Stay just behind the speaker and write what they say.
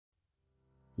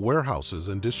Warehouses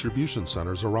and distribution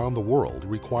centers around the world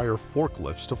require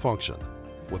forklifts to function.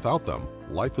 Without them,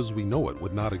 life as we know it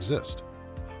would not exist.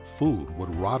 Food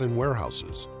would rot in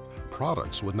warehouses.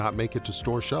 Products would not make it to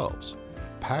store shelves.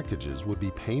 Packages would be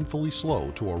painfully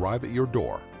slow to arrive at your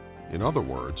door. In other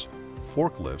words,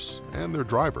 forklifts and their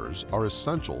drivers are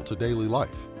essential to daily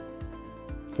life.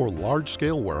 For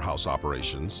large-scale warehouse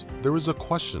operations, there is a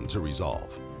question to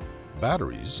resolve: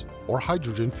 batteries or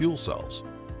hydrogen fuel cells?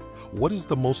 What is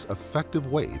the most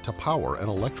effective way to power an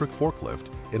electric forklift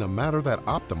in a manner that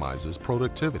optimizes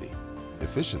productivity,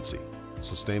 efficiency,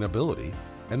 sustainability,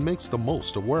 and makes the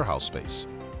most of warehouse space?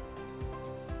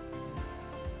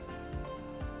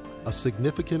 A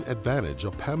significant advantage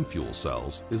of PEM fuel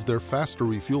cells is their faster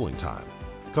refueling time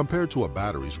compared to a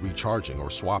battery's recharging or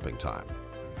swapping time.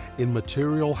 In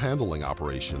material handling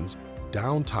operations,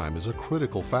 downtime is a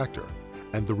critical factor,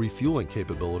 and the refueling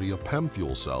capability of PEM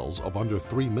fuel cells of under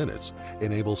 3 minutes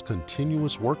enables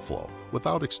continuous workflow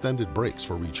without extended breaks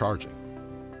for recharging.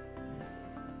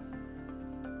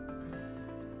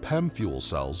 PEM fuel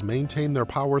cells maintain their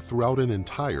power throughout an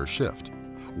entire shift,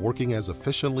 working as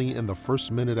efficiently in the first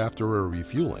minute after a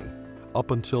refueling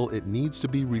up until it needs to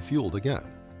be refueled again.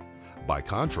 By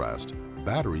contrast,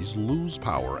 batteries lose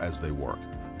power as they work,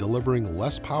 delivering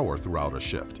less power throughout a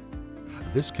shift.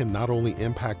 This can not only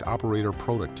impact operator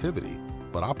productivity,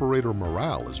 but operator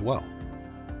morale as well.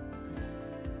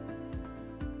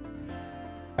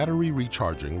 Battery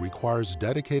recharging requires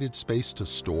dedicated space to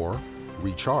store,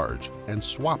 recharge, and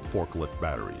swap forklift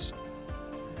batteries.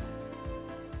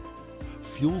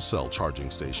 Fuel cell charging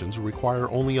stations require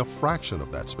only a fraction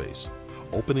of that space,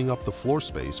 opening up the floor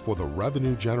space for the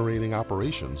revenue-generating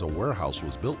operations a warehouse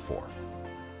was built for.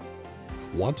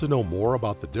 Want to know more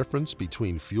about the difference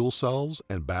between fuel cells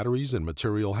and batteries in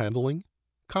material handling?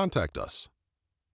 Contact us.